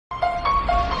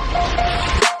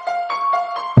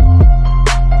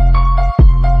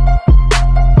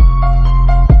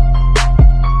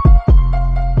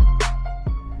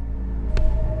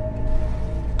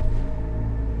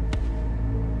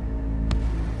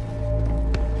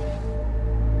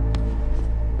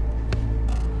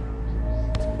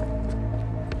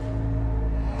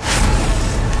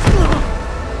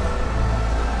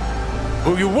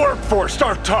Who you work for,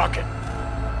 start talking!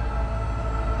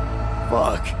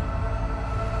 Fuck.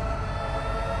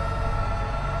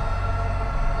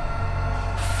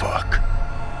 Fuck.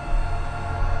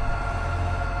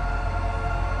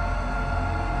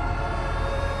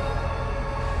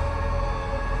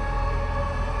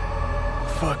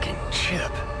 Fucking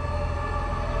chip.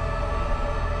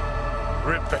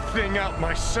 Rip the thing out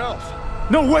myself.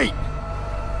 No, wait!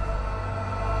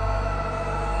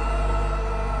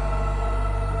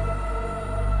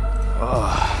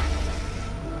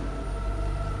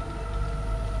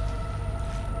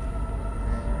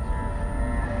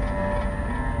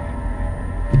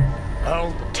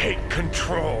 I'll take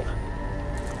control.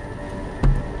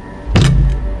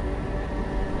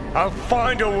 I'll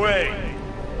find a way.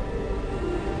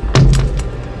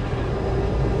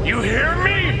 You hear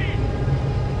me?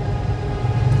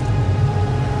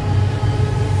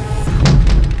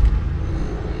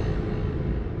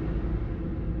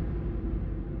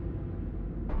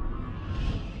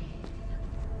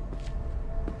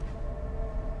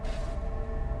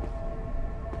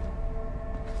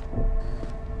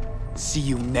 See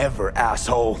you never,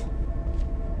 asshole.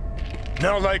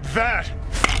 Now like that.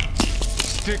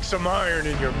 Stick some iron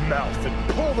in your mouth and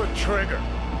pull the trigger.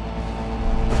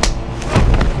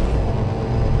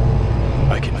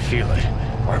 I can feel it.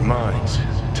 Our minds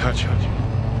touch it.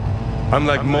 I'm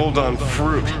like mold on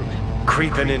fruit,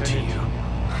 creeping into you.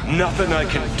 Nothing I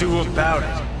can do about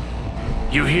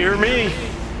it. You hear me?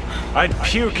 I'd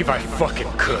puke if I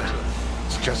fucking could.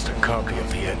 It's just a copy of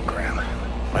the engram.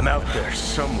 I'm out there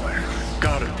somewhere.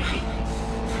 Gotta be.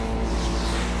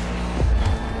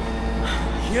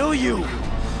 Kill you!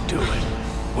 Do it.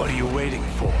 What are you waiting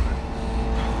for?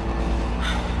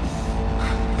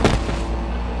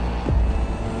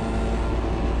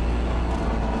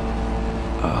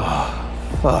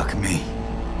 Fuck me.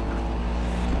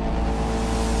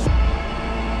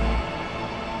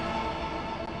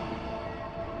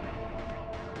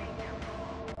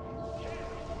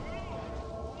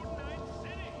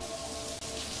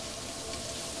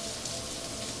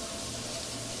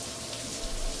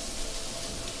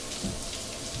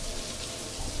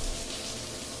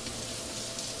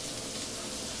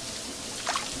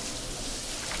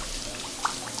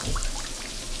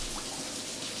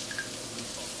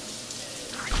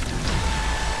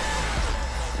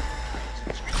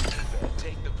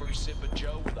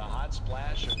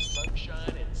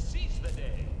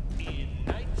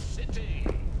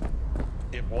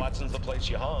 Watson's the place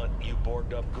you haunt, you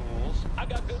boarded up ghouls. I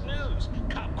got good news.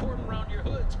 Cop cordon around your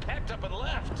hoods, packed up and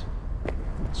left.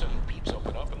 So you peeps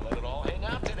open up and let it all hang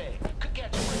out today. Could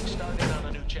catch a break starting on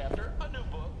a new chapter, a new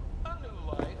book, a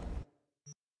new life.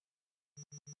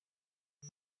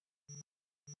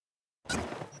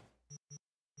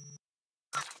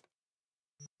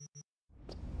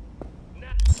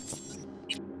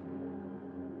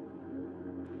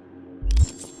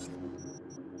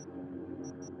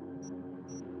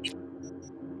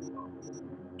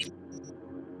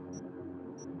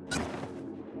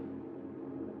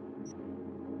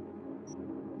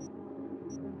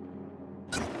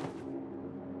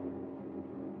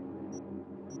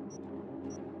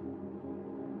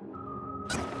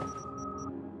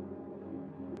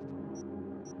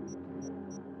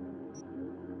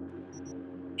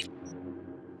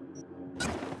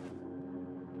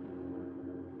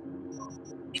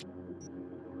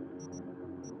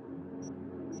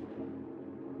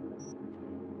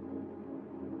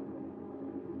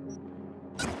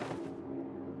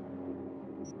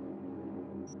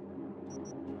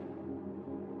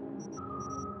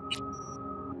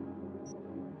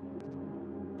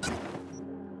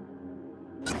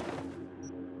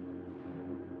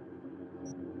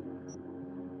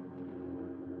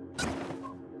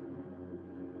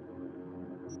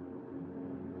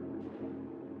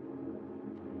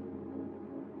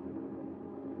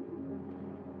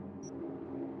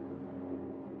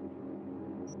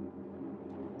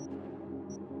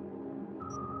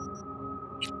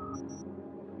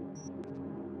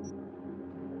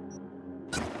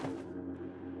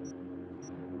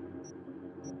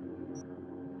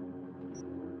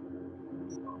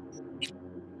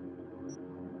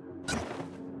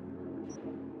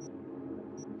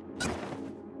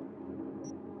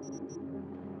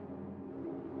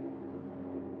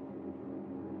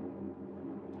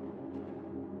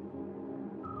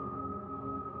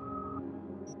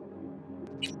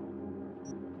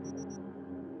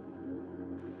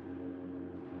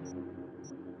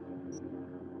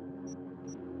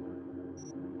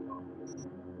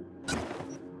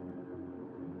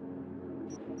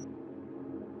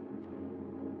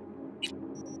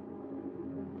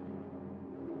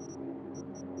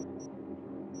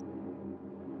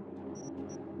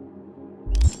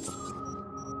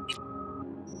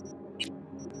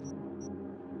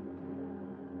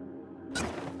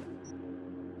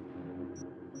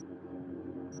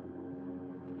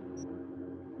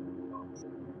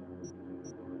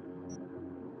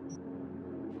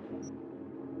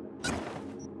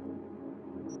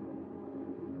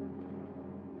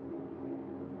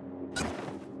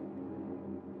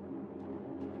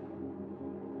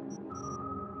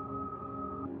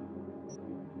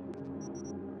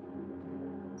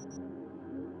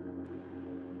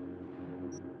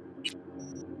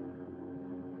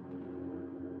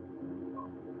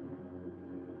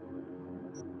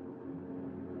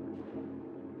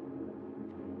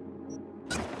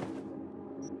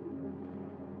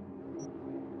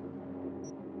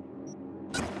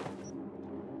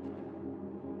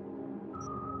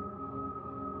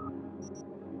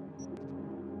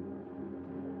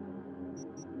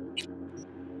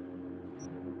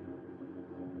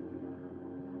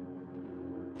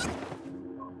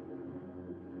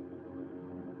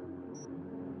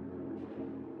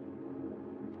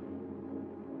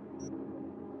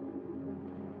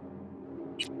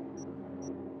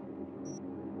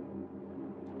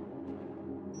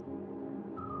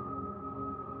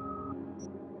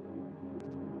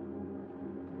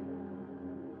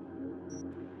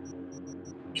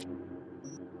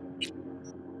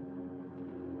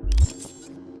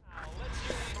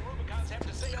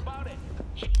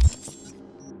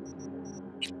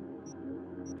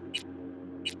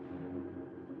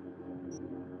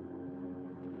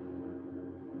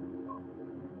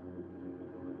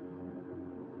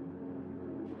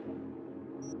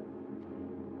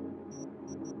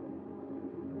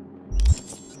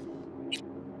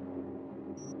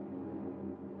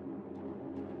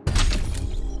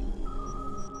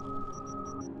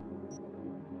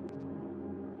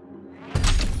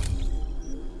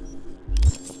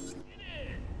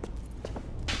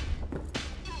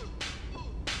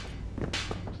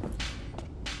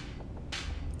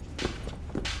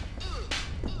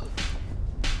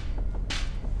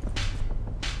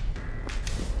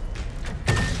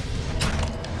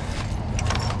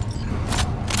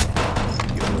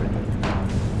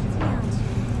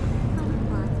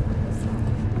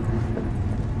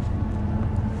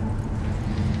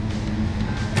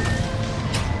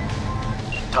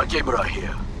 Kimura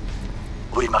here.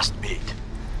 We must meet.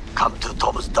 Come to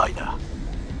Tom's Diner.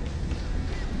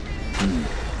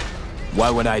 Why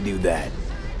would I do that?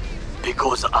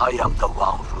 Because I am the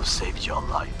one who saved your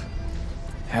life.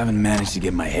 Haven't managed to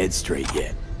get my head straight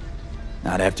yet.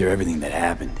 Not after everything that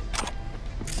happened.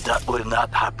 That will not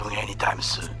happen anytime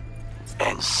soon.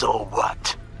 And so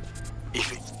what? If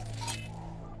you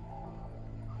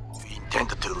intend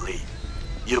to leave,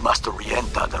 you must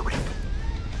re-enter the ring.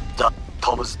 The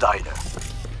Tom's Diner.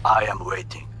 I am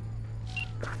waiting.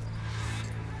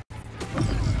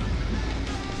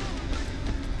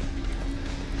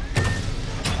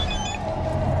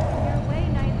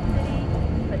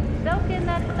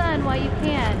 While you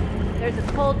can, there's a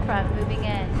cold front moving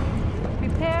in.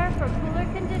 Prepare for cooler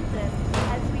conditions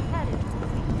as we head into the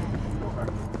weekend.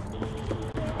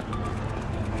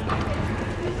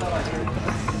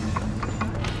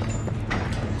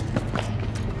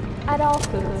 At all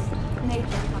foods,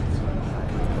 nature comes first.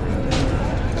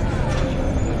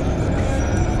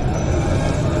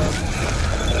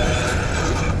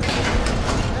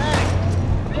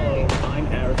 I'm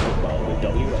ASRock with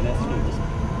WNS News.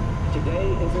 Today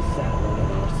is a sad one in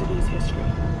our city's history.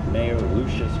 Mayor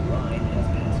Lucius Rhine has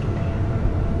passed away.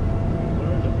 We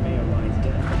learned of Mayor Rhine's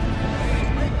death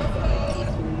died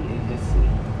peacefully in his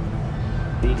sleep.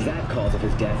 The exact cause of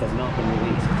his death has not been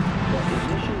released, but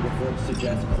initial reports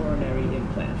suggest coronary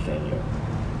implant failure.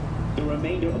 The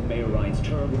remainder of Mayor Rhine's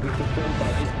term will be fulfilled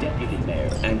by his deputy mayor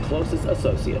and closest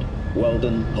associate,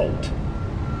 Weldon Holt.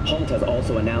 Holt has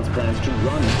also announced plans to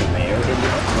run for mayor in the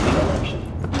upcoming election.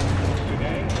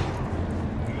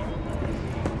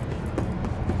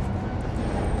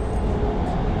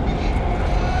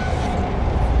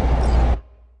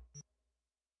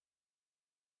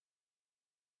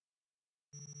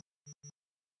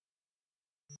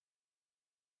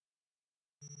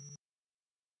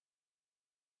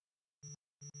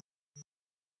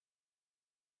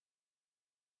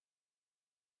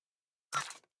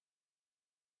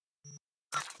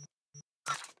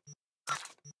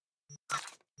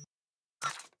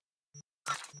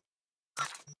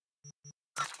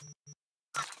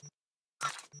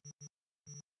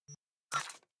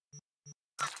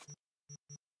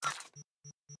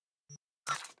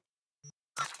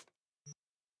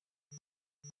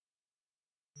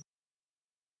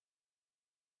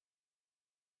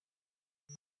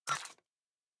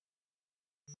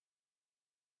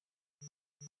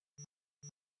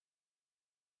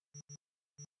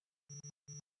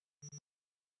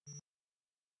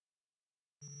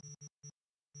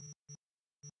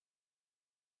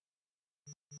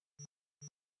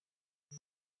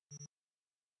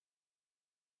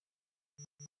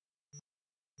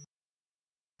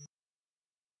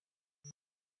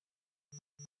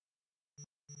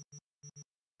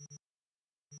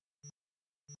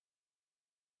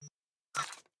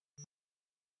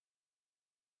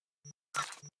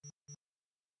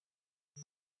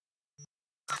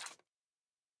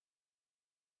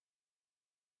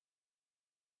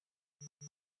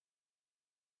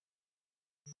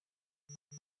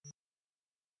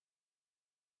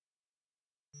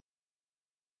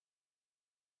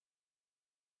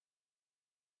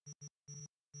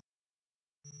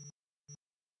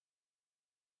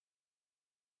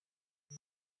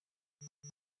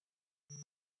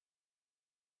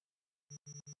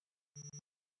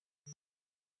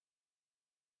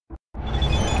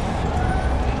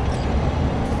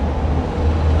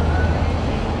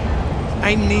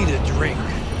 I need a drink.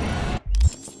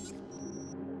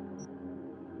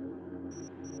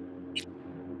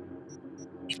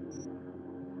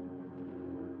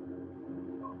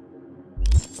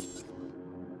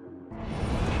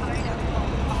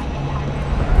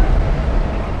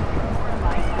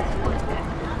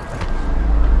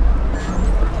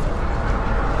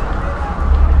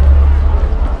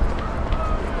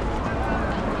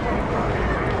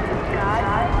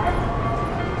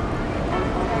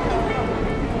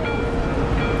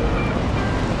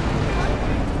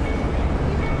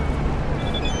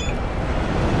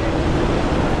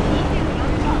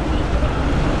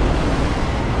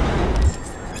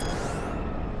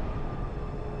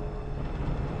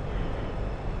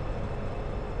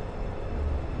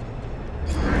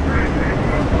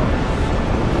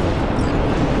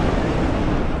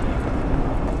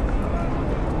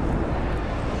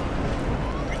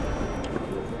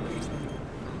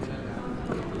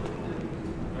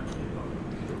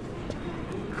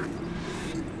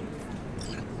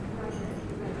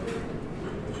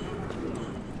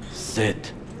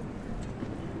 Sit.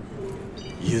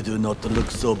 You do not look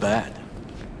so bad.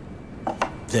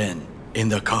 Then, in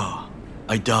the car,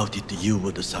 I doubted you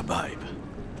would survive.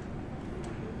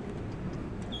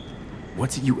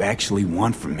 What's it you actually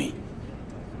want from me?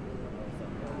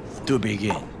 To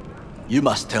begin, you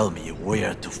must tell me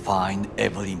where to find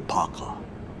Evelyn Parker.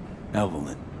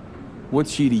 Evelyn?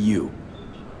 What's she to you?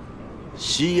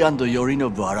 She and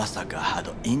Yorinobu Arasaka had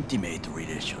intimate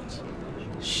relations.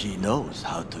 She knows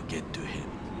how to get to him.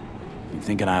 I'm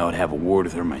thinking I ought to have a word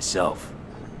with her myself.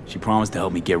 She promised to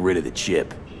help me get rid of the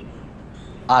chip.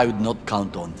 I would not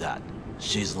count on that.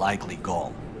 She's likely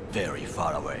gone, very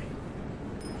far away.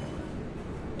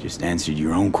 Just answered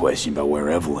your own question about where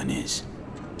Evelyn is.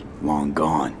 Long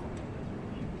gone.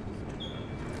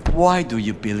 Why do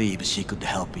you believe she could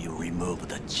help you remove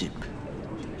the chip?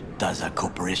 Does a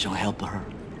corporation help her?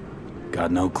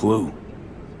 Got no clue.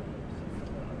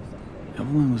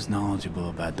 Evelyn was knowledgeable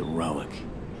about the relic.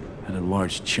 Had a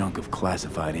large chunk of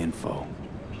classified info.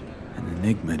 An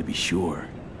enigma to be sure.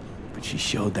 But she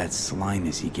showed that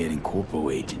slyness you get in corpo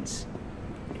agents.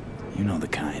 You know the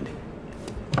kind.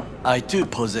 I too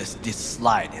possess this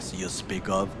slyness you speak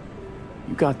of.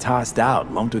 You got tossed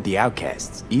out, lumped with the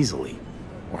outcasts, easily.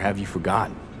 Or have you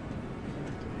forgotten?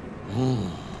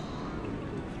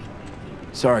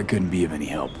 Sorry I couldn't be of any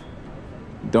help.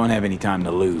 Don't have any time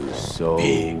to lose, so...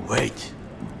 Hey, wait.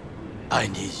 I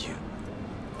need you.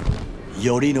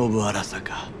 Yorinobu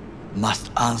Arasaka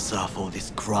must answer for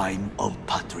this crime of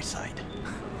patricide.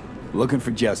 Looking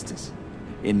for justice.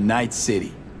 In Night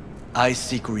City. I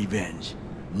seek revenge.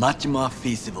 Much more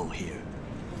feasible here.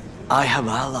 I have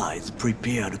allies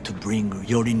prepared to bring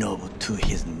Yorinobu to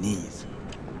his knees.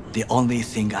 The only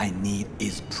thing I need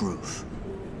is proof.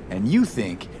 And you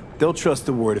think they'll trust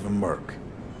the word of a merc?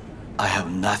 I have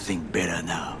nothing better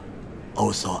now.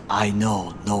 Also, I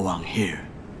know no one here.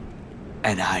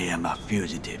 And I am a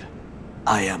fugitive.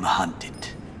 I am hunted.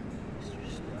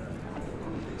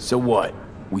 So what?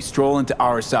 We stroll into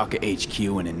Arasaka HQ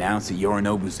and announce that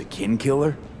Yorinobu's a kin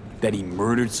killer? That he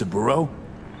murdered Saburo?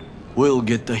 We'll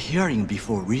get the hearing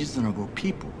before reasonable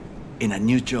people, in a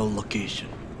neutral location.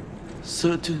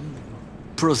 Certain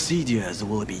procedures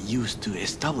will be used to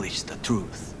establish the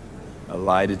truth. A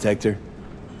lie detector?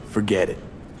 Forget it.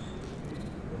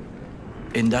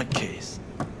 In that case,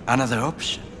 another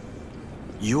option.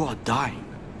 You are dying.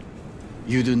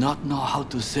 You do not know how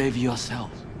to save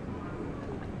yourself.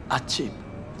 A chip,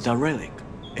 the relic,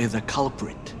 is a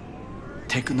culprit.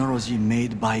 Technology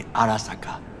made by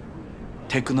Arasaka.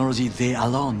 Technology they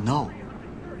alone know.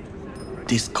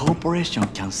 This corporation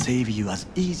can save you as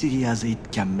easily as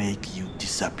it can make you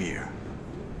disappear.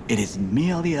 It is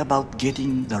merely about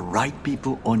getting the right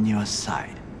people on your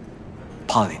side.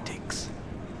 Politics.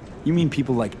 You mean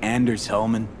people like Anders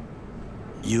Hellman?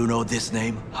 You know this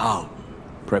name? How?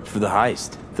 Prepped for the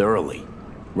heist, thoroughly.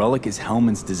 Relic is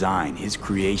Hellman's design, his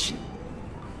creation.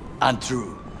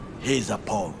 Untrue. He's a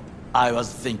pawn. I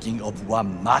was thinking of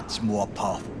one much more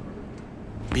powerful.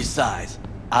 Besides,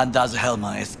 Anders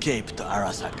Hellman escaped to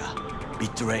Arasaka,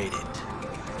 betrayed it.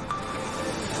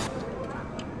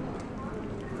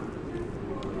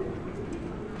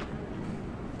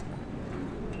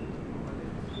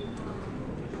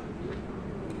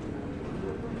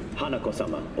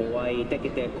 Hanako-sama, お会いでき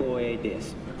て光栄で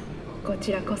す。こ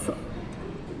ちらこそ。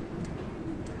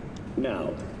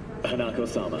Now,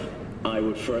 Hanako-sama, I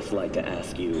would first like to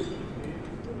ask you...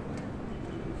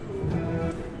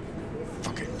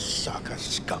 Fucking Saka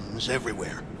scums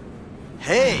everywhere.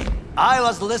 Hey, I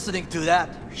was listening to that.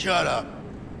 Shut up.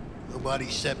 Nobody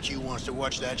except you wants to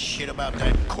watch that shit about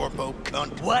that corpo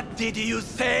cunt. What did you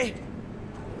say?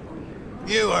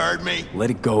 You heard me. Let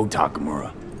it go,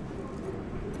 Takamura.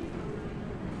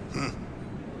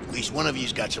 At least one of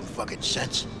you's got some fucking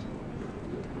sense.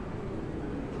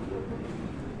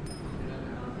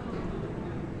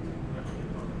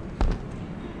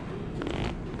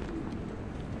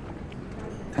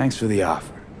 Thanks for the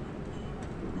offer.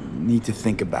 Need to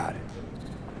think about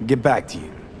it. Get back to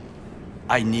you.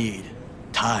 I need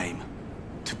time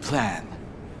to plan,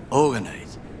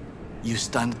 organize. You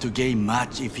stand to gain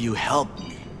much if you help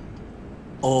me.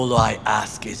 All I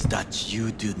ask is that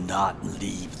you do not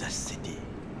leave the city.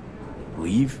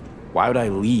 Leave? Why would I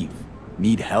leave?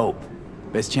 Need help.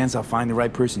 Best chance I'll find the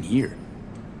right person here.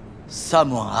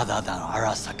 Someone other than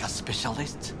Arasaka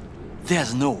specialist?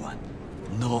 There's no one.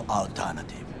 No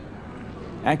alternative.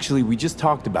 Actually, we just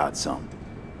talked about some.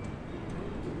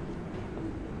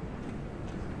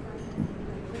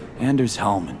 Anders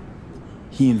Hellman.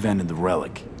 He invented the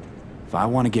relic. If I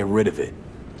want to get rid of it,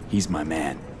 he's my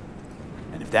man.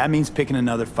 And if that means picking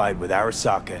another fight with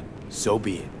Arasaka, so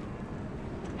be it.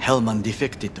 Hellman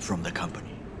defected from the company.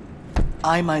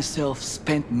 I myself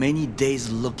spent many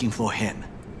days looking for him.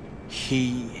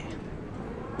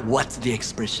 What's the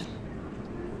expression?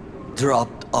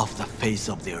 dropped off the face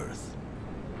of the earth.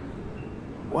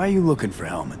 Why are you looking for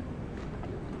Hellman?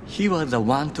 He was the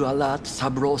one to alert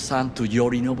Saburo-san to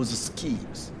Yorinobu's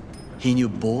schemes. He knew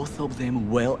both of them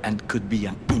well and could be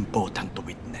an important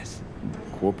witness.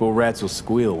 Corporal rats will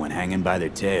squeal when hanging by their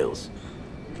tails.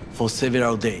 For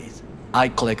several days, I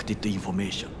collected the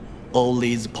information. All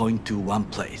leads point to one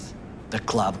place, the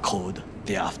club called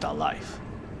the Afterlife.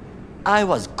 I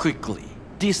was quickly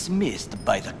dismissed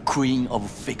by the queen of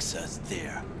fixers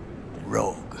there,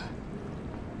 Rogue.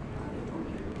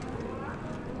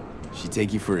 She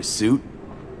take you for a suit?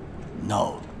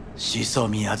 No, she saw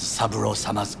me as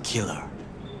Saburo-sama's killer.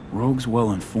 Rogue's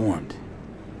well informed.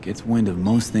 Gets wind of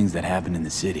most things that happen in the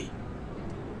city.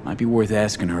 Might be worth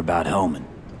asking her about Hellman.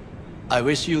 I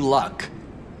wish you luck.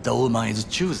 The woman is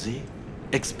choosy,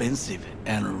 expensive,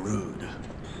 and rude.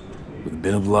 With a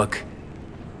bit of luck,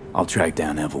 I'll track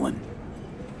down Evelyn.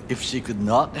 If she could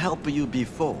not help you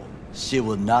before, she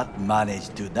will not manage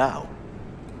to now.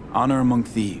 Honor among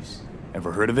thieves.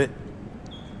 Ever heard of it?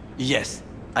 Yes,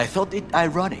 I thought it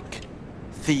ironic.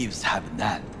 Thieves have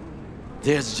none.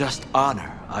 There's just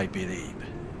honor, I believe.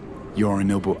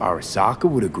 Yorinobu Arasaka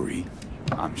would agree,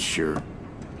 I'm sure.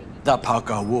 The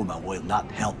Parker woman will not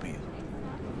help you.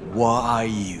 What are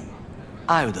you?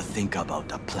 I would think about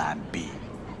a plan B.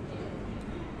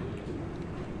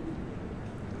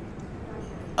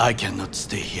 I cannot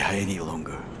stay here any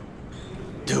longer.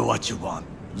 Do what you want.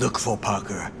 Look for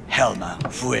Parker, Hellman,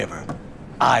 whoever.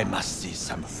 I must see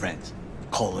some friends,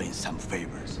 call in some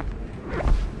favors.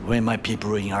 When my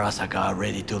people in Arasaka are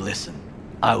ready to listen,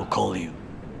 I will call you.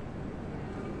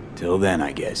 Till then,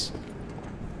 I guess.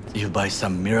 If by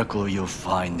some miracle you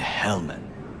find Hellman,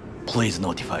 please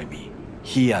notify me.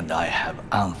 He and I have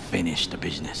unfinished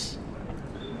business.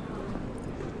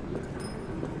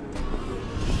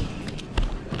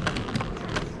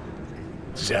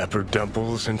 Zapper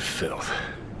dumples and filth.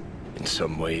 In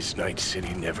some ways, Night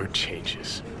City never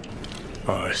changes.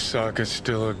 Arasaka's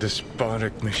still a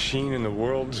despotic machine and the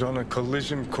world's on a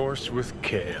collision course with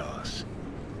chaos.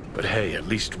 But hey, at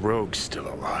least Rogue's still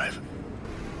alive.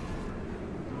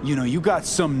 You know, you got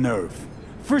some nerve.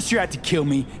 First you had to kill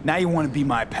me, now you want to be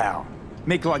my pal.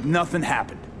 Make like nothing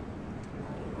happened.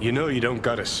 You know you don't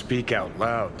gotta speak out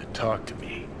loud to talk to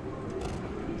me.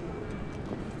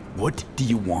 What do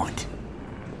you want?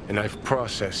 And I've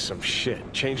processed some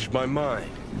shit, changed my mind.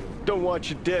 Don't want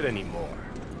you dead anymore.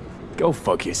 Go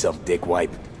fuck yourself,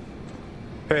 dickwipe.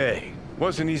 Hey,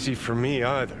 wasn't easy for me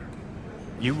either.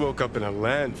 You woke up in a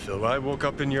landfill, I woke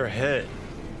up in your head.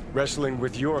 Wrestling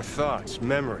with your thoughts,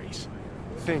 memories.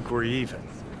 Think we're even.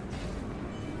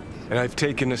 And I've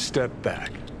taken a step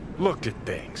back, looked at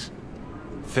things.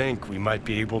 Think we might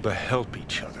be able to help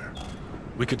each other.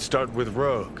 We could start with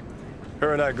Rogue.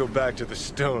 Her and I go back to the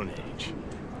Stone Age.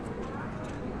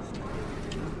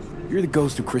 You're the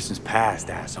ghost of Christmas past,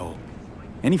 asshole.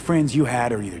 Any friends you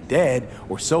had are either dead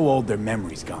or so old their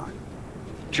memory's gone.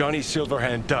 Johnny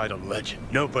Silverhand died a legend.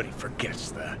 Nobody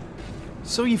forgets that.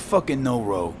 So you fucking know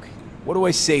Rogue. What do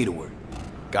I say to her?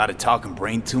 Got a talking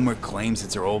brain tumor claims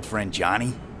it's her old friend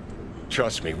Johnny?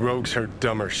 Trust me, Rogue's heard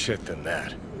dumber shit than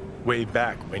that. Way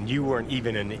back when you weren't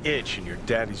even an itch in your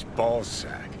daddy's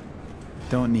ballsack.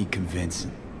 Don't need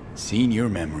convincing. Seeing your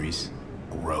memories,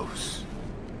 gross.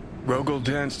 Rogue will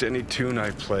dance to any tune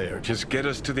I play her. Just get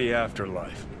us to the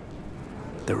afterlife.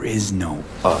 There is no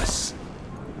us.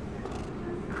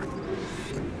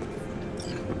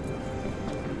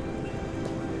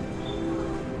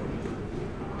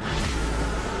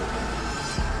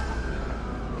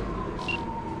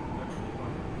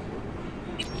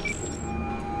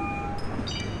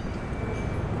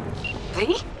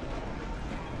 V?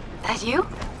 That you?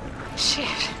 Shit.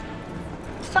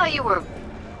 Thought you were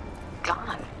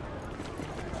gone.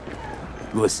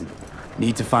 Listen,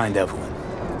 need to find Evelyn.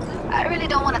 I really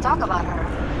don't want to talk about her.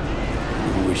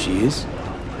 You know where she is?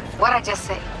 What'd I just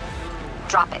say?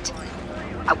 Drop it.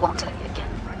 I won't tell you again.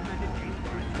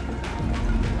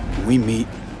 When we meet,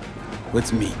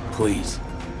 let's meet, please.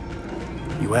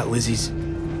 You at Lizzie's?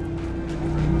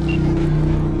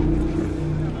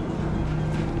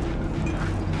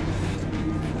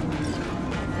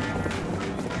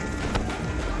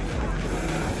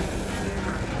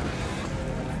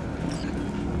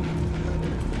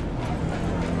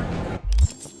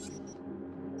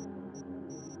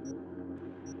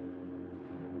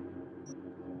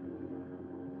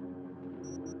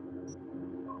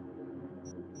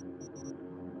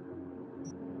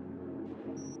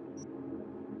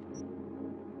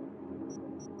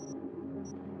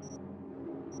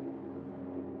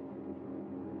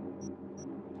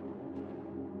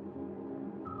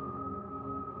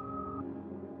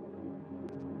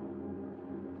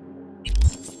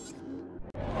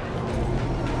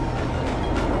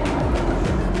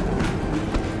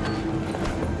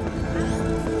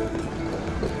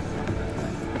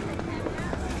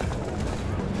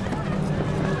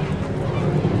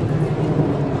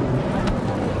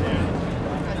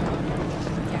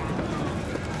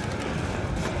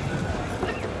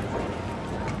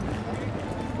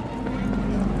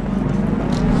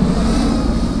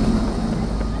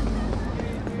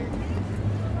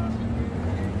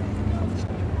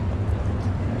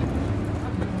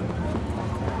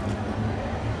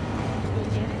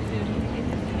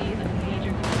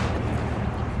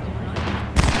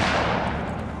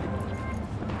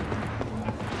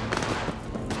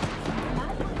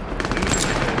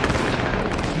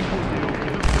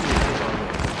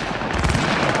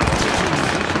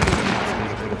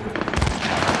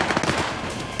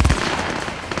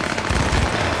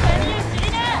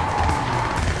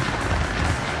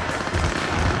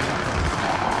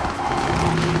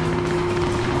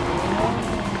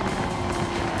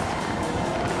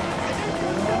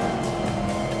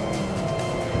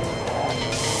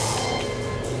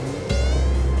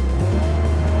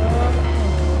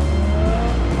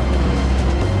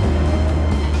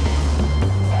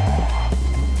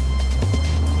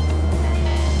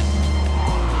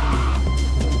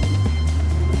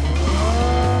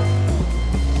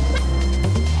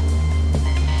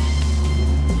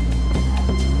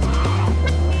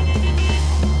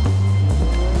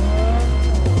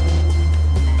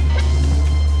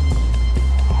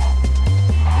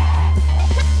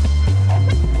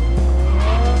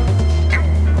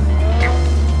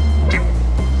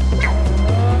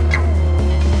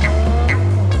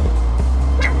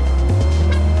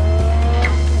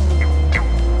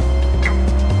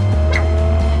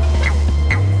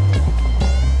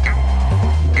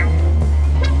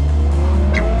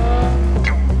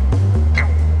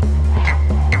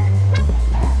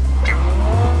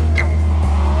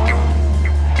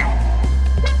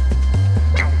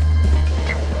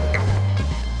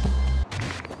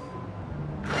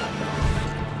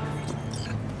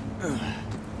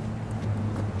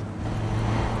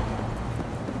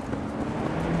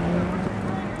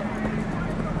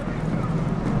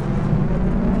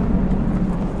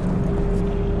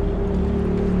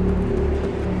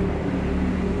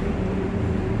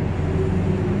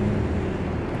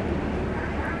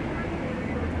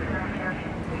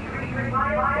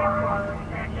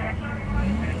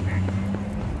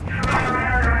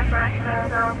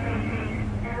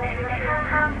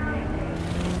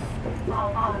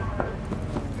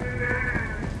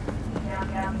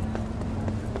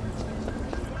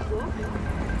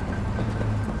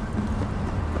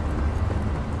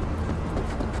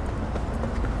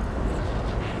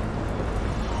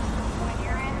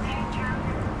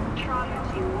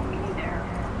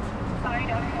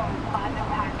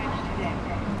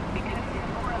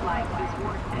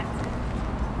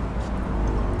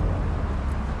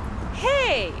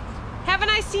 Hey! Haven't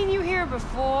I seen you here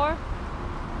before?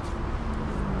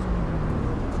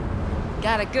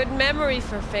 Got a good memory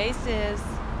for faces.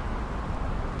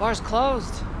 Bar's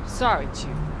closed. Sorry, Chief.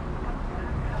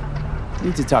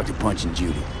 Need to talk to Punch and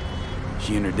Judy.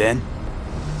 She in her den?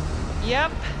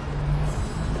 Yep.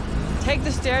 Take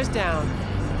the stairs down.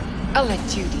 I'll let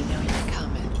Judy know you're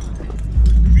coming.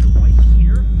 Right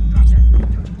here. Drop that.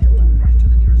 Right to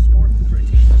the nearest store for a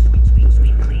tasty,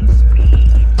 sweet, clean speed.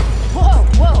 Whoa,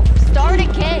 whoa! Start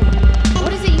again!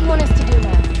 What is it you want us to do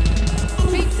now?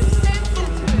 Speak some sense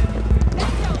into him. That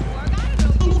don't work. I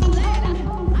don't know you said. I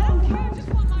don't care. I just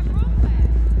want my room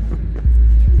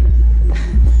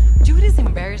back. Judy's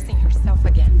embarrassing herself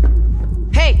again.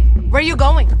 Hey, where are you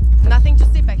going? Nothing,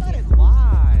 just sit back here.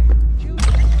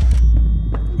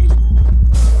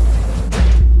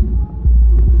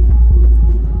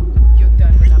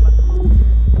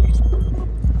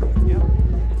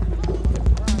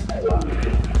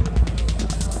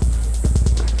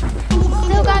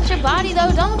 Still got your body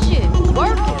though, don't you?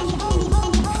 Work it.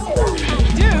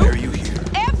 Dude, Why are you here?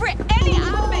 any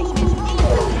I'll make it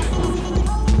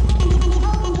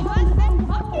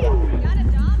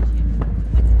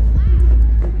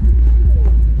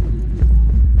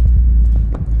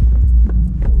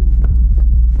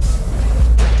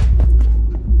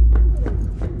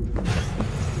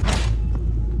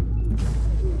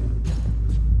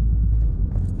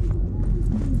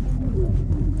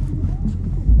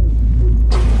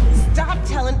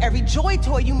every joy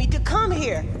toy you meet to come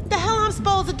here. The hell I'm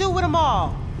supposed to do with them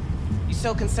all? You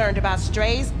so concerned about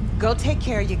strays? Go take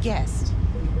care of your guest.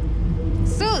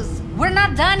 Sus, we're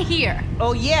not done here.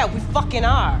 Oh yeah, we fucking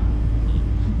are.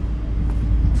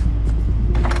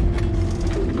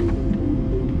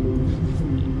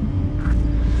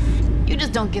 You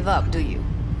just don't give up, do you?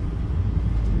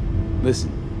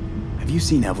 Listen, have you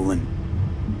seen Evelyn?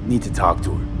 Need to talk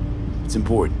to her. It's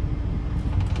important.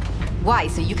 Why?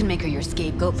 So you can make her your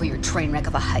scapegoat for your train wreck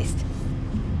of a heist?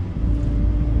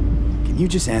 Can you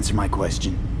just answer my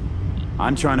question?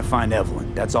 I'm trying to find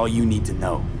Evelyn. That's all you need to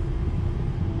know.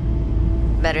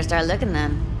 Better start looking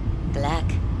then. Black.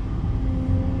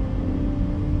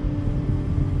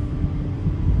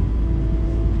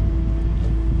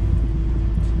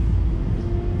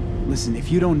 Listen,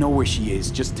 if you don't know where she is,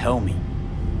 just tell me.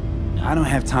 I don't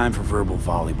have time for verbal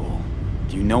volleyball.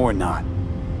 Do you know or not?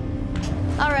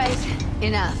 All right,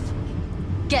 enough.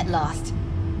 Get lost.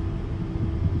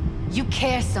 You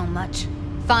care so much.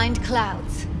 Find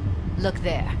Clouds. Look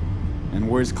there. And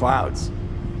where's Clouds?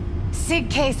 Sig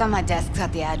case on my desk's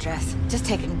got the address. Just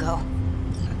take it and go.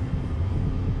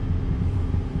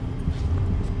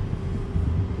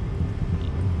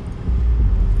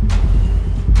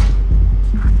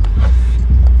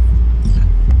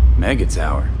 Mega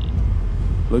Tower.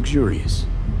 Luxurious.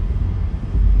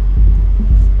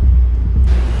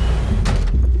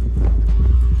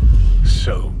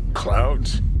 So,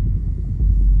 Clouds?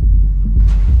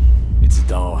 It's a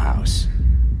dollhouse.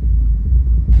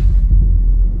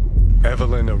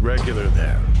 Evelyn a regular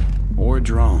then? Or a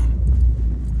drone.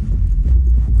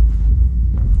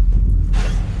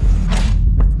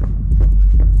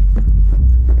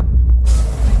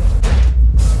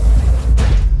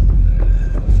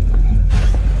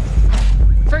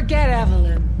 Forget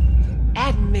Evelyn.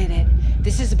 Admit it.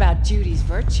 This is about Judy's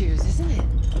virtues, isn't it?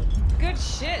 Good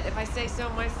shit, if I say so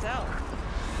myself.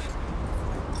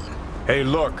 Hey,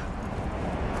 look.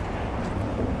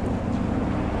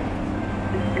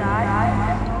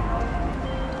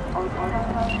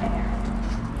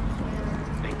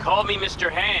 They call me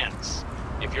Mr. Hands.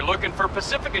 If you're looking for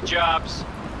Pacifica jobs,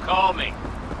 call me.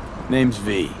 Name's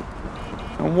V.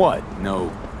 And what?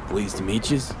 No, pleased to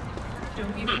meet yous?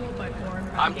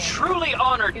 I'm truly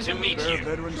honored to meet you.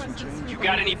 You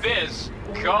got any biz,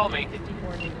 call me.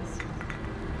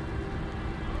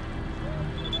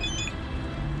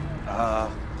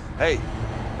 Hey,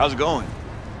 how's it going?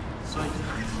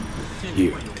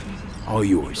 Here, all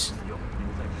yours.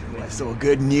 So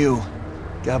good and you.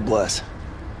 God bless.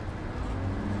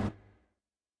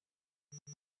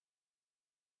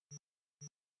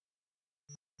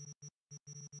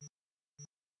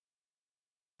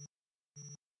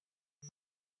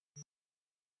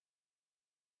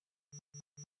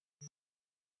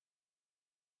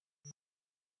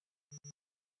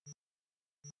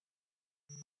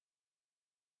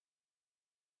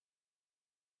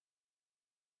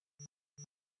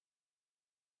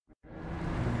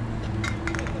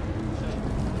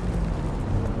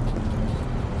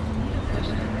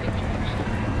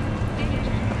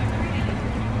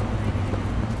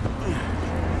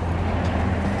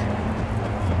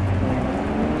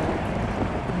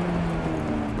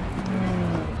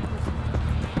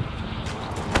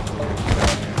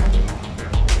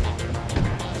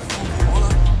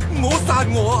 唔好殺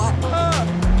我啊！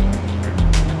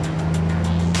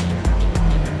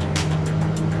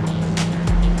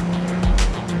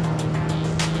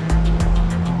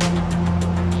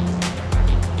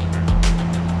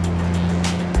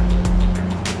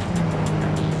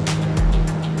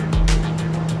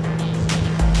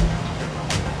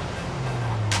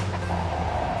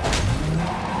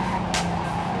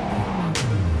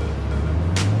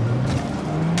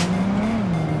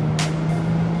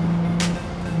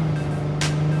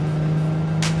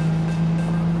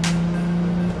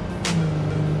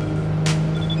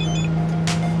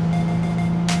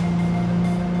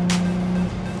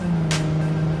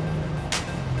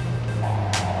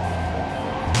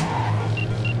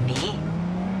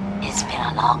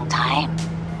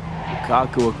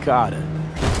 Okada,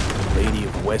 Lady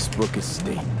of Westbrook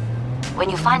Estate. When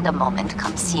you find a moment,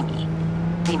 come see me.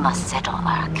 We must settle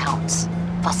our accounts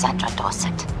for Sandra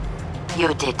Dorset.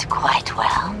 You did quite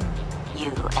well.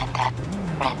 You and that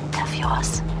friend of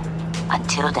yours.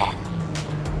 Until then.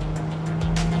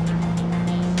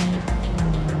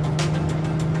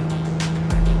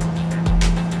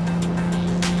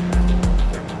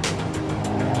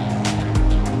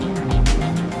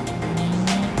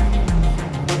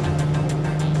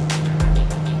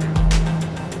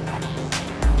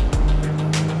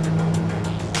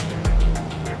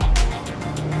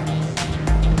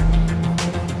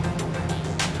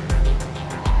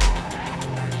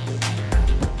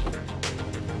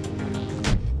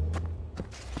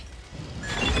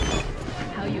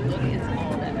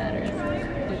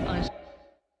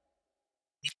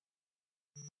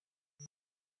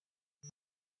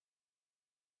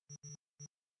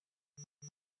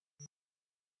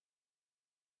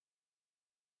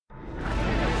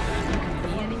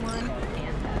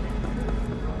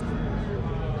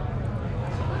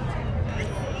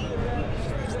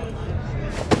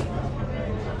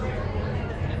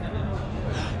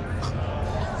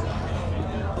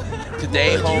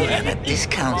 Today, you had a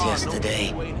discount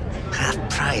yesterday. Half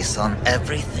price on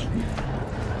everything.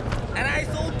 And I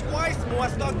sold twice more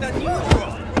stock than you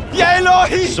brought. Yeah,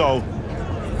 Elohi! So,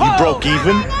 you broke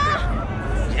even?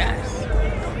 Yes.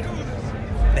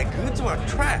 The goods were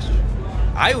trash.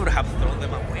 I would have thrown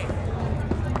them away.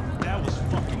 That was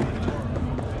fucking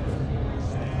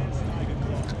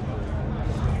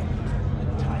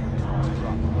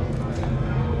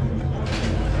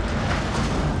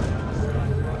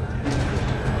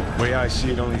Way I see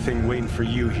it, only thing waiting for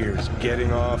you here is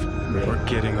getting off or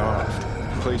getting offed.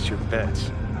 Place your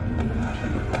bets.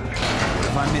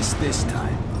 If I miss this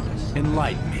time,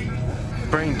 enlighten me.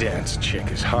 Braindance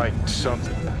chick is hiding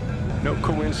something. No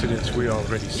coincidence we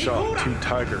already saw 2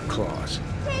 tiger claws.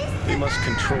 They must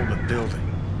control the building.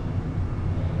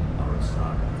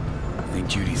 I think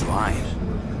Judy's lying.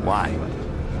 Why?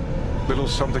 Little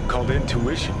something called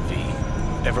intuition, V.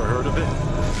 Ever heard of it?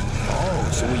 Oh,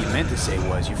 so what you meant to say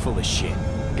was you're full of shit.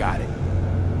 Got it.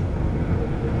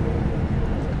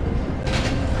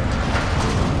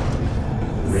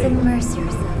 Submerge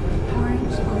yourself.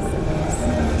 Orange also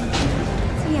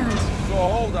is. So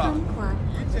hold up. You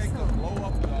take a blow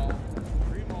up doll,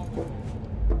 remodel,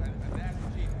 and that's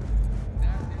cheap.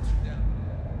 That's incidental.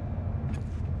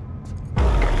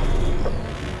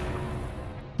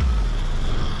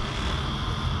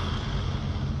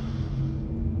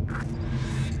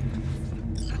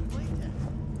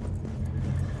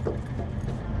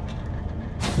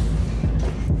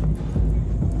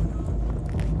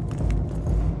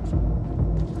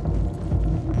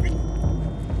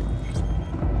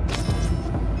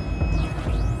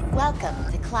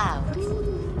 Welcome to Clouds,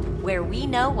 where we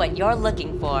know what you're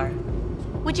looking for.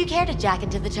 Would you care to jack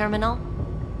into the terminal?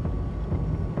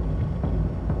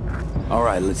 All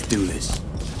right, let's do this.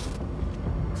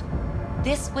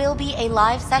 This will be a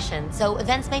live session, so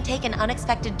events may take an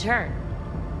unexpected turn.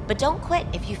 But don't quit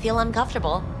if you feel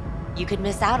uncomfortable. You could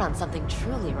miss out on something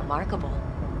truly remarkable.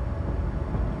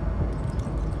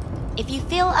 If you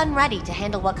feel unready to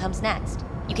handle what comes next,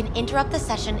 you can interrupt the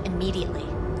session immediately.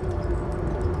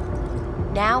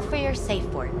 Now for your safe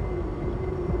word.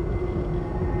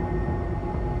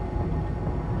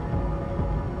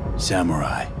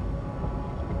 Samurai.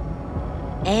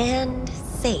 And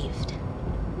saved.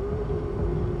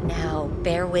 Now,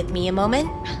 bear with me a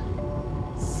moment.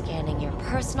 Scanning your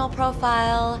personal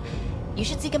profile. You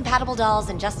should see compatible dolls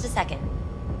in just a second.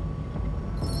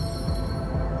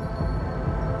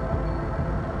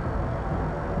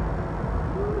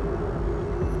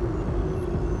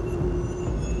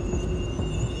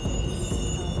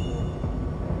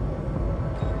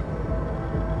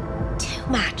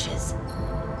 Matches.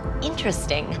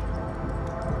 Interesting.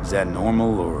 Is that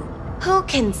normal or Who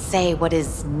can say what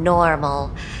is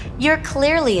normal? You're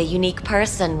clearly a unique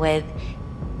person with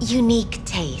unique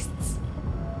tastes.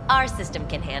 Our system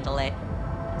can handle it.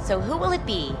 So who will it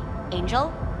be?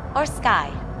 Angel or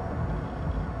Sky?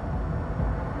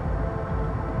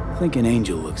 I think an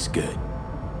angel looks good.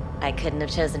 I couldn't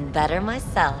have chosen better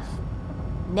myself.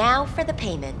 Now for the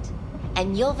payment,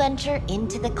 and you'll venture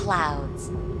into the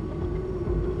clouds.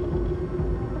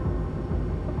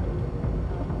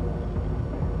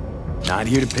 Not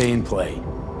here to pay and play.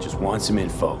 Just want some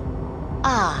info.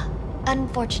 Ah,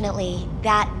 unfortunately,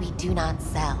 that we do not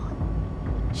sell.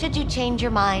 Should you change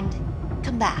your mind,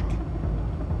 come back.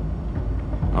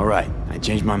 All right, I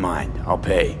changed my mind. I'll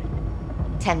pay.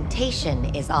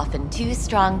 Temptation is often too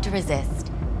strong to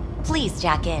resist. Please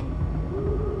jack in.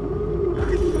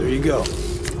 There you go.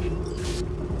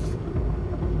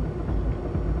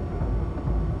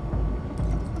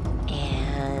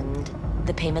 And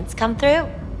the payments come through.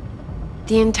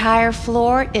 The entire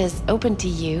floor is open to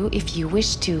you if you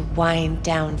wish to wind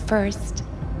down first.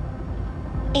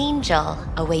 Angel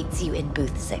awaits you in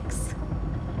booth 6.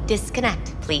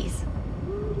 Disconnect, please.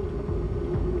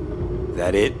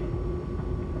 That it?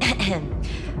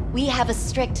 We have a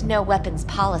strict no weapons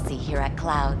policy here at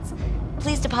Clouds.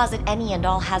 Please deposit any and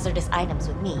all hazardous items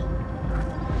with me.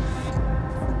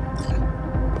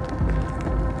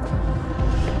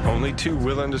 Only two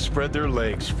willing to spread their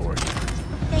legs for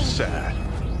you. Sad.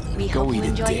 We Go hope you eat a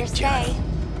enjoy dick, your stay. Johnny.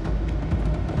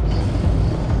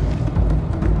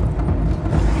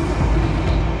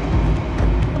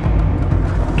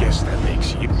 Guess that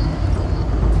makes you.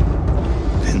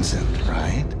 Vincent,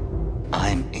 right?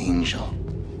 I'm Angel.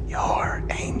 You're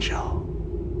Angel.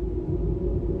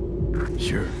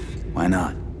 Sure, why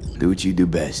not? Do what you do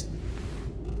best.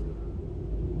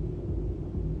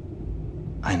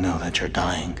 I know that you're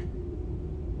dying.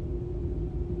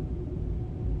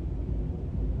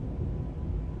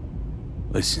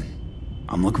 Listen,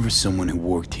 I'm looking for someone who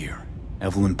worked here.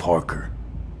 Evelyn Parker.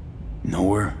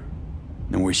 Know her?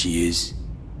 Know where she is?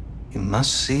 You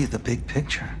must see the big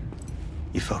picture.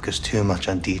 You focus too much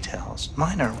on details,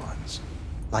 minor ones,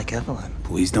 like Evelyn.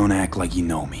 Please don't act like you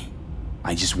know me.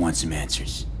 I just want some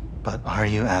answers. But are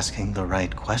you asking the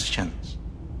right questions?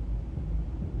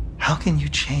 How can you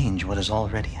change what has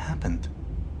already happened?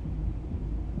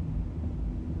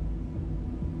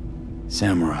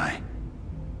 Samurai.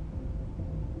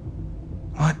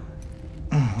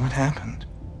 What happened?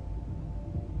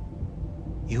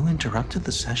 You interrupted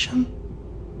the session?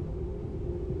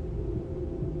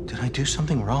 Did I do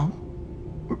something wrong?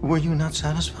 Were you not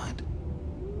satisfied?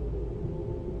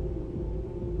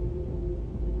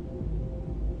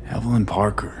 Evelyn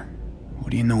Parker.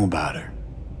 What do you know about her?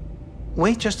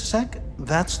 Wait just a sec.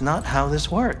 That's not how this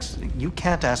works. You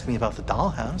can't ask me about the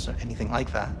dollhouse or anything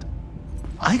like that.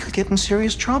 I could get in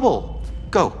serious trouble.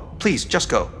 Go, please, just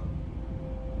go.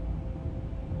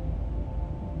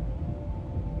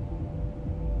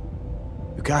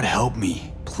 You gotta help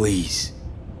me, please.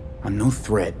 I'm no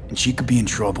threat, and she could be in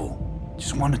trouble.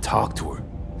 Just want to talk to her.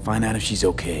 Find out if she's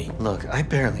okay. Look, I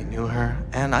barely knew her,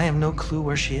 and I have no clue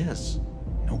where she is.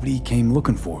 Nobody came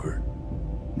looking for her.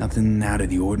 Nothing out of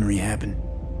the ordinary happened.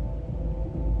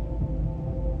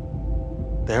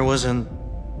 There was an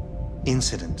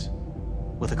incident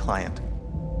with a client.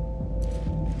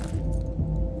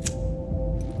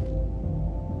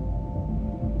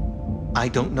 I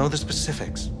don't know the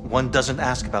specifics. One doesn't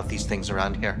ask about these things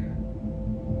around here.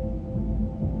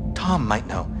 Tom might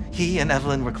know. He and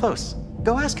Evelyn were close.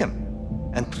 Go ask him.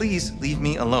 And please leave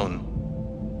me alone.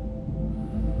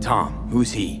 Tom,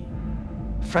 who's he?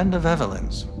 Friend of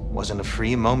Evelyn's. Wasn't a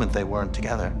free moment they weren't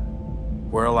together.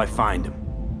 Where'll I find him?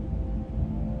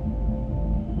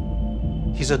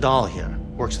 He's a doll here.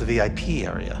 Works the VIP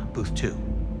area, booth 2.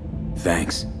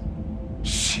 Thanks.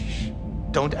 Shh.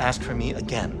 Don't ask for me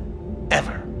again.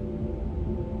 Ever.